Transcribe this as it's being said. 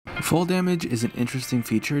Fall damage is an interesting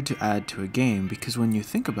feature to add to a game because when you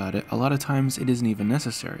think about it, a lot of times it isn't even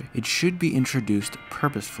necessary. It should be introduced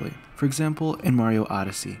purposefully. For example, in Mario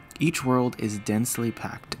Odyssey, each world is densely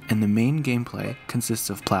packed, and the main gameplay consists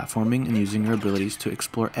of platforming and using your abilities to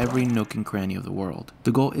explore every nook and cranny of the world.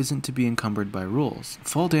 The goal isn't to be encumbered by rules.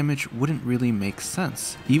 Fall damage wouldn't really make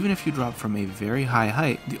sense. Even if you drop from a very high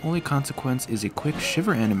height, the only consequence is a quick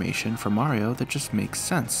shiver animation for Mario that just makes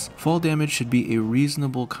sense. Fall damage should be a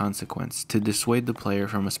reasonable consequence to dissuade the player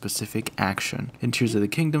from a specific action. In Tears of the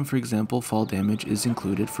Kingdom, for example, fall damage is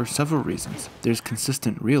included for several reasons. There's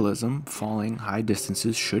consistent realism. Falling high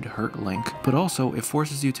distances should hurt Link, but also it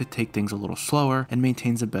forces you to take things a little slower and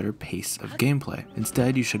maintains a better pace of gameplay.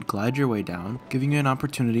 Instead, you should glide your way down, giving you an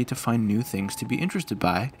opportunity to find new things to be interested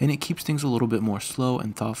by, and it keeps things a little bit more slow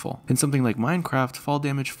and thoughtful. In something like Minecraft, fall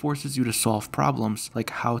damage forces you to solve problems like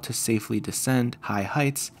how to safely descend high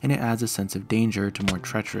heights, and it adds a sense of danger to more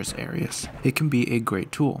treacherous areas. It can be a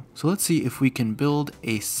great tool. So let's see if we can build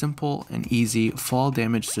a simple and easy fall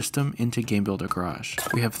damage system into Game Builder Garage.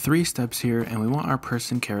 We have 3 steps here, and we want our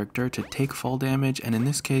person character to take fall damage and in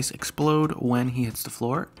this case explode when he hits the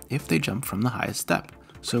floor if they jump from the highest step.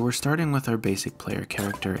 So we're starting with our basic player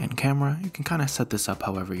character and camera. You can kind of set this up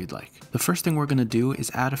however you'd like. The first thing we're going to do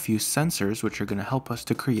is add a few sensors which are going to help us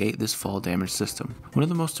to create this fall damage system. One of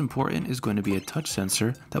the most important is going to be a touch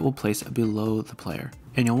sensor that we'll place below the player.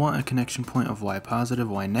 And you'll want a connection point of Y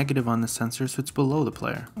positive, Y negative on the sensor so it's below the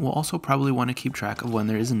player. We'll also probably want to keep track of when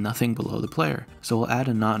there is nothing below the player. So we'll add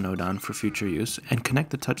a not nodon for future use and connect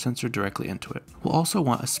the touch sensor directly into it. We'll also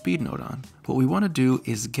want a speed nodon. What we want to do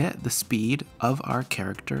is get the speed of our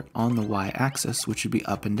character on the Y axis, which should be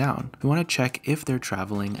up and down. We want to check if they're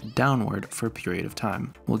traveling downward for a period of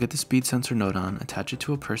time. We'll get the speed sensor nodon, attach it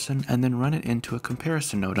to a person, and then run it into a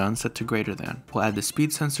comparison nodon set to greater than. We'll add the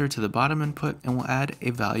speed sensor to the bottom input, and we'll add a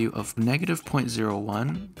value of negative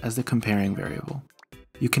 0.01 as the comparing variable.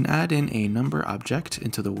 You can add in a number object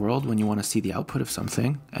into the world when you want to see the output of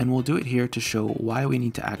something, and we'll do it here to show why we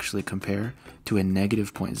need to actually compare to a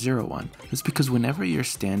negative 0.01. That's because whenever you're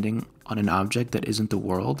standing on an object that isn't the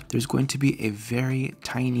world, there's going to be a very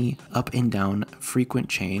tiny up and down frequent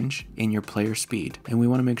change in your player speed, and we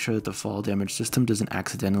want to make sure that the fall damage system doesn't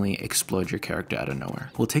accidentally explode your character out of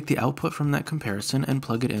nowhere. We'll take the output from that comparison and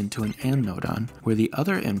plug it into an AND nodon, where the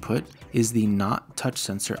other input is the not touch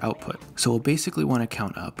sensor output. So we'll basically want to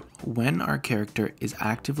count up when our character is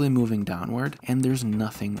actively moving downward and there's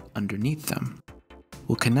nothing underneath them.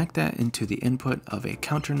 We'll connect that into the input of a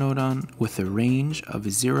counter nodon with a range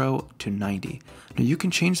of 0 to 90. Now you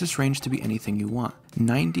can change this range to be anything you want.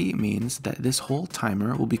 90 means that this whole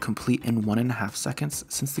timer will be complete in 1.5 seconds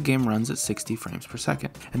since the game runs at 60 frames per second.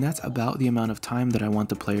 And that's about the amount of time that I want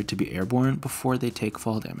the player to be airborne before they take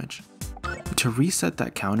fall damage. To reset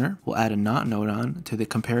that counter, we'll add a not nodon to the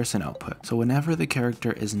comparison output. So whenever the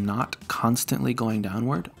character is not constantly going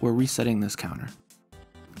downward, we're resetting this counter.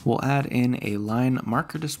 We'll add in a line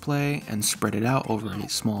marker display and spread it out over a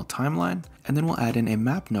small timeline, and then we'll add in a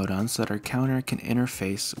map nodon so that our counter can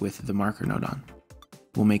interface with the marker nodon.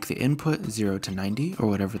 We'll make the input 0 to 90, or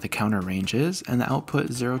whatever the counter range is, and the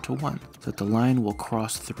output 0 to 1, so that the line will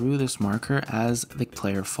cross through this marker as the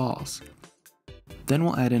player falls. Then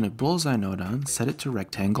we'll add in a bullseye nodon, set it to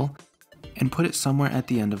rectangle, and put it somewhere at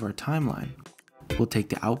the end of our timeline. We'll take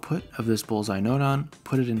the output of this bullseye nodon,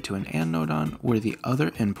 put it into an AND nodon where the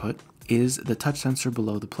other input is the touch sensor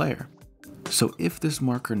below the player. So if this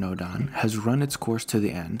marker nodon has run its course to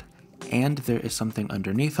the end, and there is something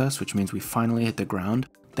underneath us, which means we finally hit the ground,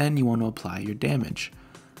 then you want to apply your damage.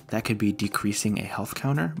 That could be decreasing a health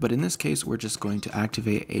counter, but in this case we're just going to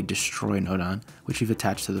activate a destroy nodon, which we've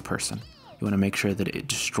attached to the person. You want to make sure that it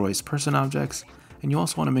destroys person objects, and you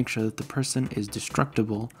also want to make sure that the person is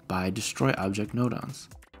destructible by destroy object nodons.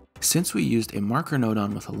 Since we used a marker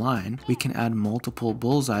nodon with a line, we can add multiple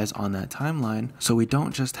bullseyes on that timeline, so we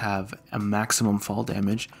don't just have a maximum fall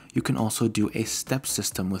damage, you can also do a step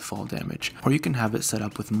system with fall damage, or you can have it set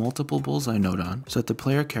up with multiple bullseye nodon so that the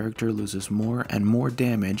player character loses more and more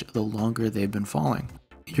damage the longer they've been falling.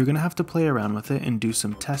 You're going to have to play around with it and do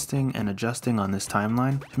some testing and adjusting on this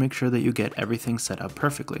timeline to make sure that you get everything set up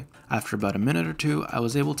perfectly. After about a minute or two, I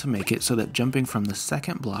was able to make it so that jumping from the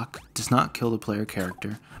second block does not kill the player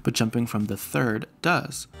character, but jumping from the third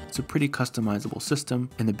does. It's a pretty customizable system,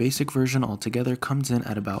 and the basic version altogether comes in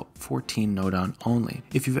at about 14 nodon only.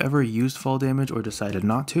 If you've ever used fall damage or decided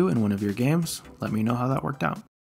not to in one of your games, let me know how that worked out.